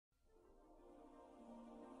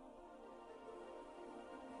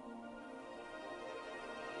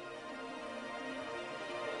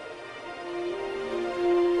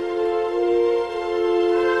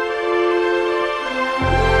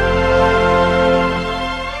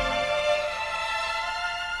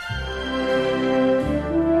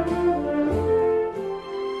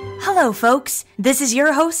Hello, folks. This is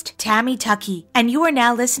your host, Tammy Tuckey, and you are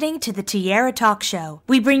now listening to the Tierra Talk Show.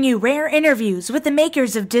 We bring you rare interviews with the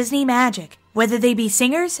makers of Disney Magic. Whether they be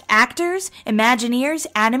singers, actors, Imagineers,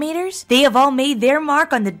 animators, they have all made their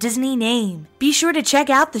mark on the Disney name. Be sure to check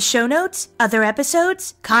out the show notes, other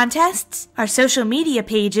episodes, contests, our social media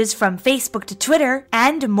pages from Facebook to Twitter,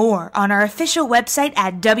 and more on our official website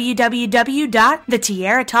at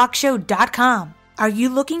www.thetierratalkshow.com. Are you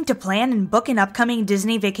looking to plan and book an upcoming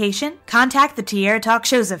Disney vacation? Contact the Tierra Talk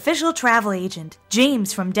Show's official travel agent,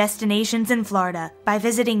 James from Destinations in Florida, by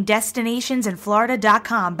visiting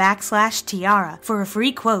destinationsinflorida.com/tiara for a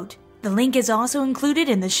free quote. The link is also included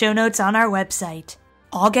in the show notes on our website.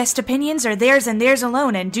 All guest opinions are theirs and theirs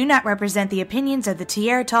alone and do not represent the opinions of the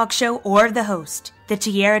Tierra Talk Show or the host. The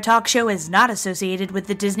Tierra Talk Show is not associated with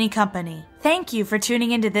the Disney Company. Thank you for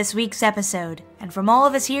tuning into this week's episode. And from all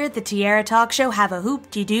of us here at the Tierra Talk Show, have a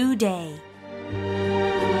hoop-de-doo day.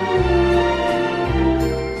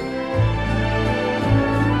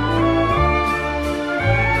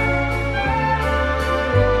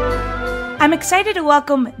 I'm excited to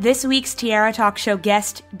welcome this week's Tierra Talk Show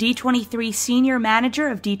guest, D23 Senior Manager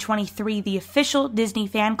of D23, the official Disney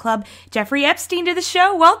fan club, Jeffrey Epstein, to the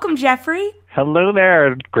show. Welcome, Jeffrey. Hello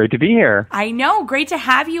there. Great to be here. I know. Great to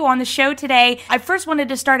have you on the show today. I first wanted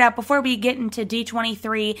to start out, before we get into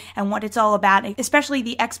D23 and what it's all about, especially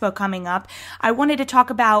the expo coming up, I wanted to talk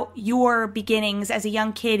about your beginnings as a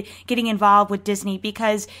young kid getting involved with Disney,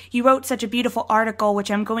 because you wrote such a beautiful article,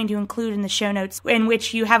 which I'm going to include in the show notes, in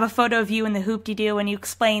which you have a photo of you in the hoop-de-doo, and you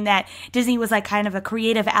explain that Disney was like kind of a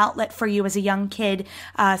creative outlet for you as a young kid,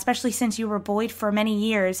 especially since you were bullied for many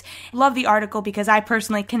years. Love the article because I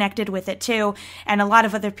personally connected with it too. And a lot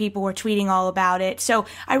of other people were tweeting all about it. So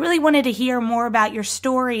I really wanted to hear more about your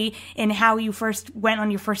story and how you first went on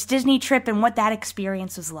your first Disney trip and what that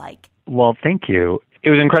experience was like. Well, thank you. It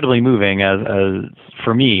was incredibly moving as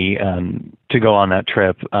for me to go on that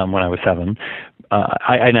trip when I was 7.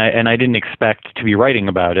 I didn't expect to be writing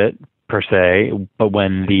about it per se, but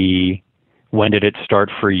when did it start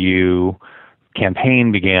for you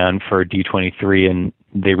campaign began for D23, and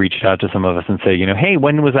they reached out to some of us and say, hey,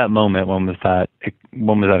 when was that moment? When was that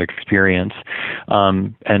experience?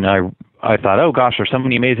 And I thought, oh gosh, there's so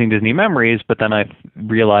many amazing Disney memories, but then I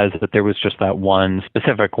realized that there was just that one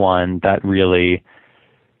specific one that really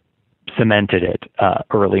cemented it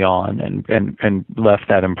early on and left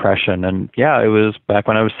that impression. And yeah, it was back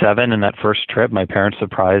when I was 7, and that first trip, my parents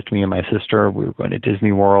surprised me and my sister. We were going to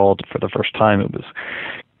Disney World for the first time. It was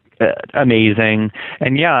amazing.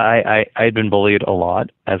 And yeah, I had been bullied a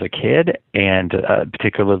lot as a kid, and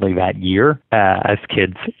particularly that year, as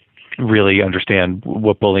kids really understand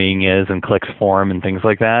what bullying is and cliques form and things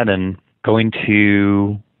like that. And going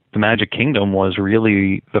to the Magic Kingdom was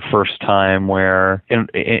really the first time where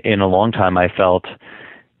in a long time I felt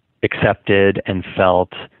accepted and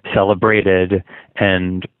felt celebrated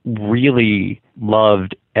and really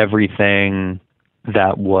loved everything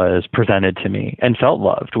that was presented to me and felt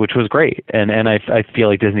loved, which was great. And I feel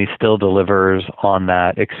like Disney still delivers on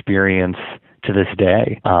that experience to this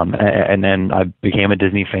day. And then I became a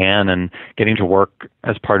Disney fan, and getting to work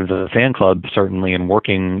as part of the fan club, certainly, and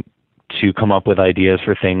working to come up with ideas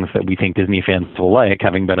for things that we think Disney fans will like,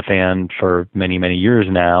 having been a fan for many, many years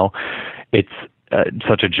now, it's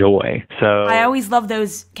such a joy. So I always love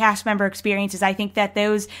those cast member experiences. I think that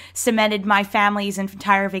those cemented my family's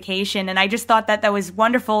entire vacation, and I just thought that was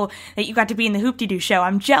wonderful that you got to be in the Hoop-de-Doo show.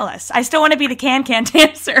 I'm jealous. I still want to be the can-can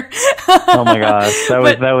dancer. Oh my gosh, that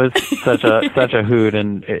was such a hoot,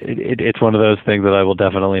 and it's one of those things that I will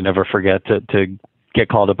definitely never forget to get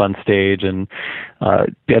called up on stage and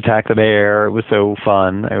attack the mayor. It was so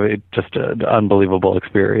fun. Just an unbelievable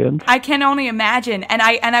experience. I can only imagine. And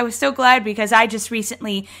I was so glad, because I just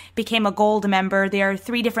recently became a gold member. There are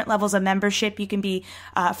 3 different levels of membership. You can be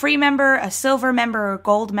a free member, a silver member, or a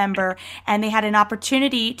gold member. And they had an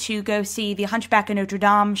opportunity to go see the Hunchback of Notre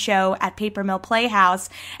Dame show at Paper Mill Playhouse.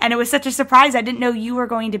 And it was such a surprise. I didn't know you were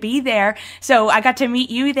going to be there. So I got to meet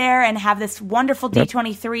you there and have this wonderful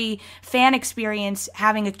D23 fan experience,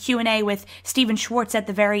 having a Q&A with Stephen Schwartz at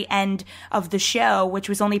the very end of the show, which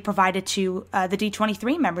was only provided to the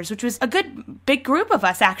D23 members, which was a good big group of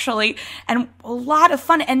us, actually, and a lot of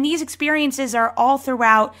fun. And these experiences are all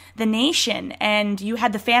throughout the nation. And you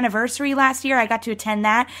had the Faniversary last year. I got to attend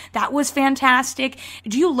that. That was fantastic.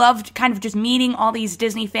 Do you love kind of just meeting all these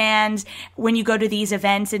Disney fans when you go to these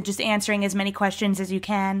events and just answering as many questions as you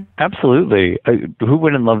can? Absolutely. Who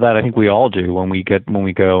wouldn't love that? I think we all do when we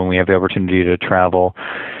go and we have the opportunity to travel.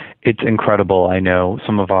 it's incredible. I know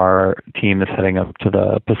some of our team is heading up to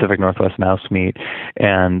the Pacific Northwest Mouse Meet,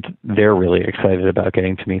 and they're really excited about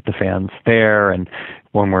getting to meet the fans there. And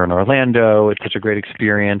when we're in Orlando, it's such a great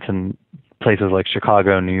experience. And places like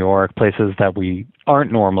Chicago, New York, places that we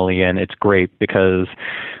aren't normally in, it's great because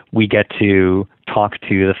we get to talk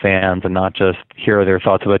to the fans and not just hear their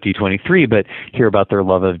thoughts about D23, but hear about their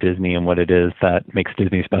love of Disney and what it is that makes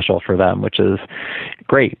Disney special for them, which is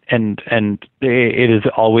great. And it is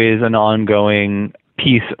always an ongoing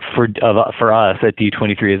piece for us at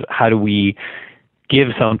D23 is how do we give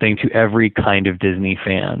something to every kind of Disney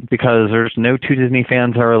fan, because there's no two Disney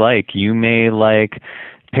fans are alike. You may like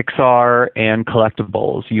Pixar and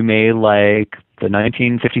collectibles. You may like the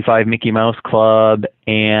 1955 Mickey Mouse Club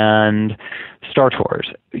and Star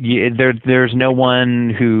Tours. There's no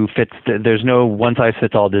one who fits. There's no one size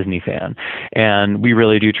fits all Disney fan, and we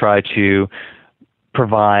really do try to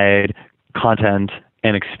provide content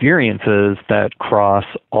and experiences that cross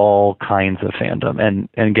all kinds of fandom,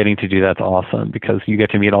 and getting to do that's awesome because you get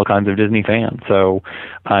to meet all kinds of Disney fans. So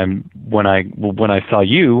when I saw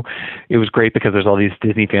you, it was great because there's all these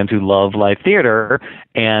Disney fans who love live theater,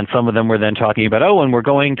 and some of them were then talking about, and we're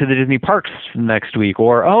going to the Disney parks next week,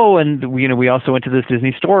 or and we also went to this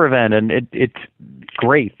Disney store event, and it's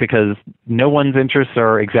great because no one's interests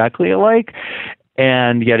are exactly alike,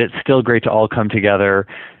 and yet it's still great to all come together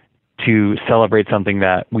to celebrate something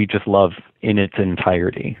that we just love in its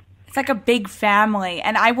entirety. It's like a big family.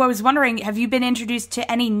 And I was wondering, have you been introduced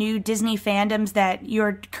to any new Disney fandoms that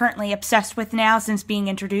you're currently obsessed with now since being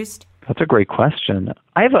introduced? That's a great question.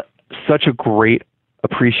 I have such a great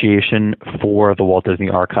appreciation for the Walt Disney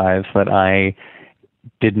Archives that I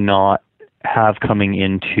did not have coming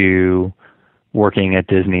into working at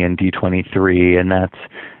Disney and D23, and that's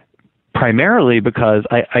primarily because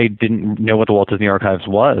I didn't know what the Walt Disney Archives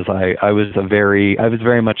was. I was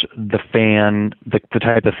very much the fan, the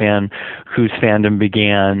type of fan whose fandom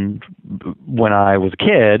began when I was a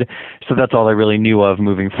kid. So that's all I really knew of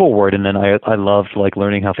moving forward. And then I loved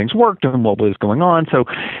learning how things worked and what was going on. So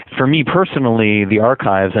for me personally, the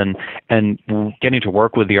archives and getting to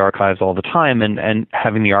work with the archives all the time and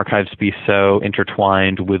having the archives be so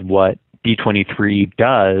intertwined with what D23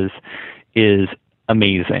 does is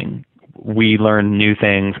amazing. We learn new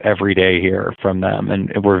things every day here from them,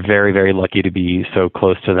 and we're very, very lucky to be so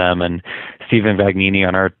close to them. And Stephen Vagnini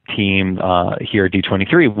on our team here at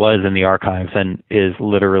D23 was in the archives and is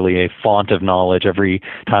literally a font of knowledge. Every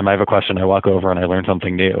time I have a question, I walk over and I learn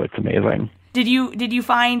something new. It's amazing. Did you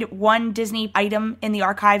find one Disney item in the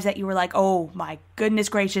archives that you were like, oh my goodness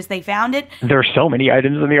gracious, they found it? There are so many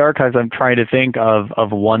items in the archives. I'm trying to think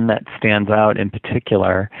of one that stands out in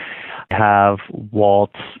particular. I have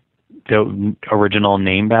Walt's the original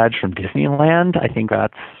name badge from Disneyland. I think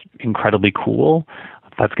that's incredibly cool.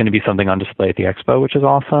 That's going to be something on display at the expo, which is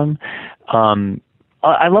awesome.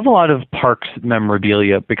 I love a lot of parks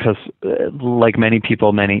memorabilia because, like many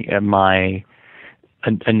people, my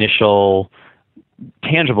initial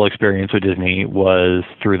tangible experience with Disney was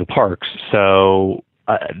through the parks. So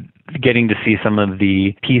getting to see some of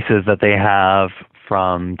the pieces that they have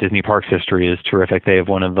from Disney Parks history is terrific. They have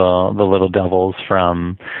one of the little devils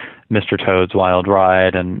from Mr. Toad's Wild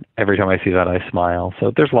Ride, and every time I see that, I smile.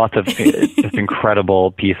 So there's lots of just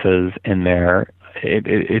incredible pieces in there.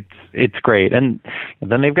 It's great, and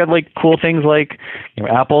then they've got cool things like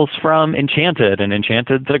apples from Enchanted, and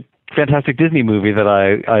Enchanted's a fantastic Disney movie that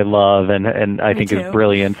I love and I think is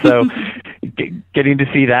brilliant. So getting to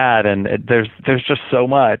see that, and there's just so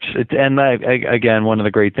much. Again, one of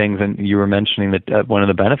the great things, and you were mentioning that one of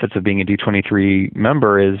the benefits of being a D23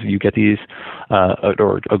 member is you get these,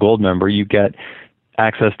 or a gold member, you get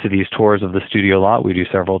access to these tours of the studio lot we do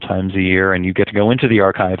several times a year, and you get to go into the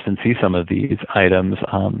archives and see some of these items.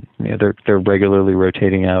 They're regularly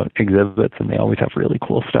rotating out exhibits, and they always have really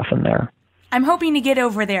cool stuff in there. I'm hoping to get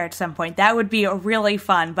over there at some point. That would be really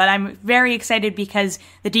fun, but I'm very excited because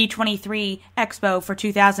the D23 Expo for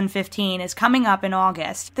 2015 is coming up in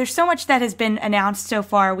August. There's so much that has been announced so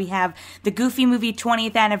far. We have the Goofy Movie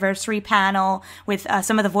 20th Anniversary panel with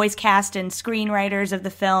some of the voice cast and screenwriters of the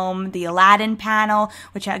film, the Aladdin panel,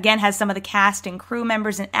 which again has some of the cast and crew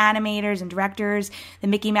members and animators and directors, the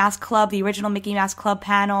Mickey Mouse Club, the original Mickey Mouse Club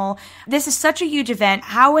panel. This is such a huge event.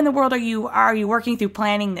 How in the world are you working through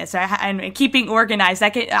planning this and keeping organized?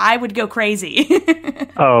 I would go crazy.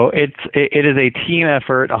 It is a team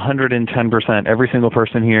effort, 110%. Every single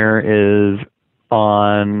person here is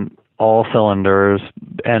on all cylinders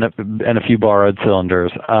and a few borrowed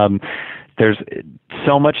cylinders. there's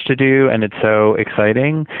so much to do, and it's so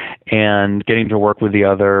exciting, and getting to work with the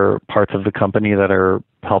other parts of the company that are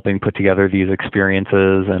helping put together these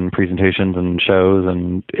experiences and presentations and shows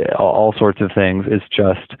and all sorts of things is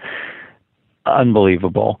just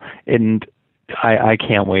unbelievable. And I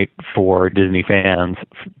can't wait for Disney fans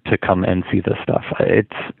to come and see this stuff.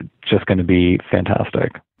 It's just going to be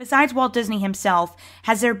fantastic. Besides Walt Disney himself,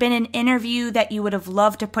 has there been an interview that you would have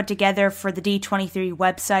loved to put together for the D23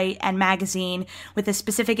 website and magazine with a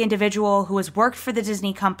specific individual who has worked for the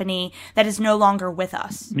Disney company that is no longer with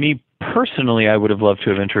us? Me personally, I would have loved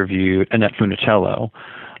to have interviewed Annette Funicello.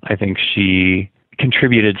 I think she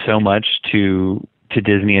contributed so much to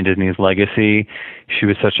Disney and Disney's legacy. She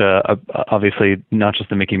was such obviously not just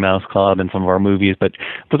the Mickey Mouse Club and some of our movies, but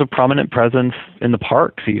was a prominent presence in the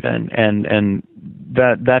parks even. And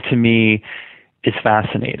that to me is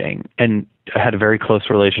fascinating. And I had a very close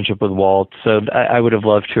relationship with Walt, so I would have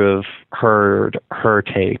loved to have heard her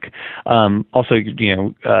take. Also,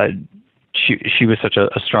 she was such a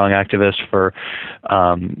strong activist for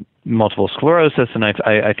multiple sclerosis, and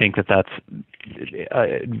I think that's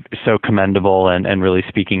so commendable and really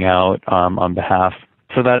speaking out on behalf.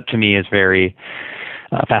 So that to me is very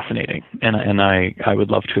fascinating, and I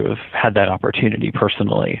would love to have had that opportunity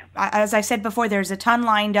personally. As I said before, there's a ton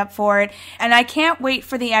lined up for it, and I can't wait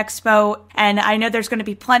for the expo, and I know there's going to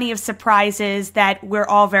be plenty of surprises that we're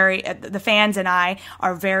all the fans and I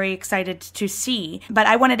are very excited to see. But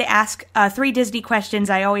I wanted to ask 3 Disney questions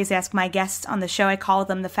I always ask my guests on the show. I call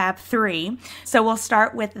them the Fab 3. So we'll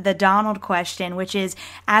start with the Donald question, which is,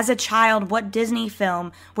 as a child, what Disney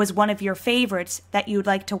film was one of your favorites that you'd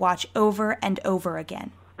like to watch over and over again?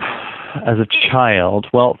 As a child,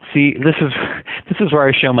 well, see, this is where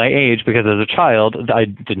I show my age, because as a child, I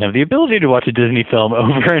didn't have the ability to watch a Disney film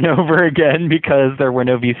over and over again because there were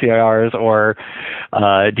no VCRs or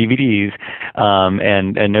DVDs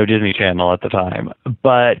and no Disney Channel at the time.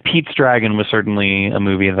 But Pete's Dragon was certainly a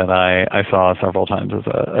movie that I saw several times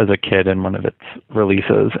as a kid in one of its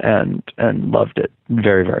releases and loved it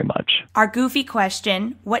very, very much. Our goofy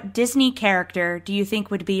question, what Disney character do you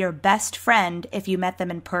think would be your best friend if you met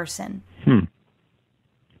them in person?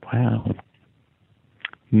 Wow.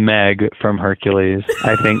 Meg from Hercules.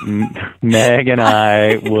 I think Meg and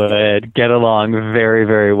I would get along very,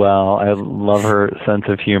 very well. I love her sense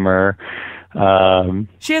of humor.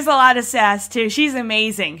 She has a lot of sass, too. She's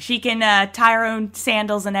amazing. She can tie her own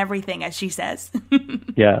sandals and everything, as she says.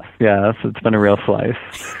 Yes, it's been a real slice.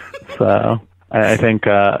 So I think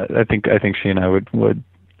she and I would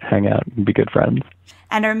hang out and be good friends.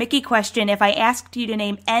 And our Mickey question, if I asked you to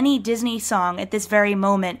name any Disney song at this very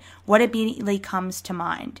moment, what immediately comes to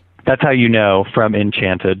mind? That's how you know from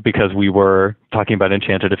Enchanted, because we were talking about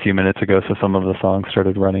Enchanted a few minutes ago, so some of the songs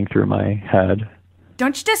started running through my head.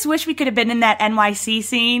 Don't you just wish we could have been in that NYC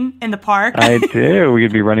scene in the park? I do. We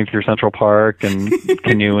could be running through Central Park and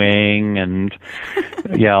canoeing and,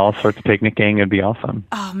 all sorts of picnicking. It'd be awesome.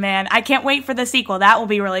 Oh, man. I can't wait for the sequel. That will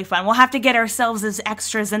be really fun. We'll have to get ourselves as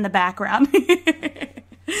extras in the background.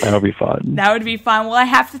 That'll be fun. That would be fun. Well, I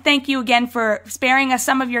have to thank you again for sparing us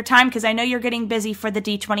some of your time, because I know you're getting busy for the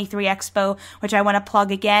D23 Expo, which I want to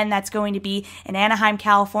plug again. That's going to be in Anaheim,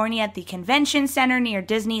 California at the Convention Center near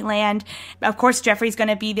Disneyland. Of course, Jeffrey's going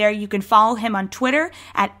to be there. You can follow him on Twitter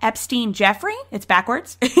at Epstein Jeffrey. It's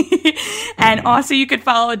backwards. And also you could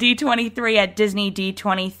follow D23 at Disney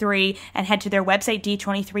D23 and head to their website,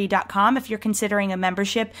 d23.com. If you're considering a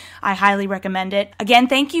membership, I highly recommend it. Again,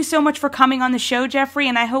 thank you so much for coming on the show, Jeffrey,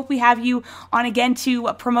 and I hope we have you on again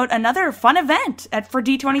to promote another fun event for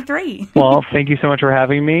D23. Well, thank you so much for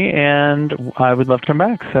having me, and I would love to come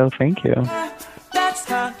back, so thank you. That's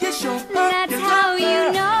how you show up. That's how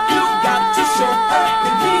you know. You got to show up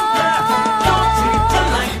and be proud. Don't take the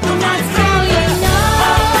light. That's how you know.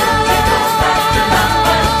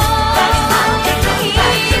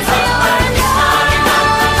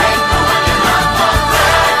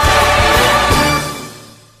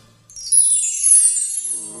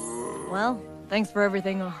 Well, thanks for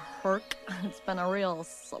everything, Herc. It's been a real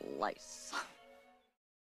slice.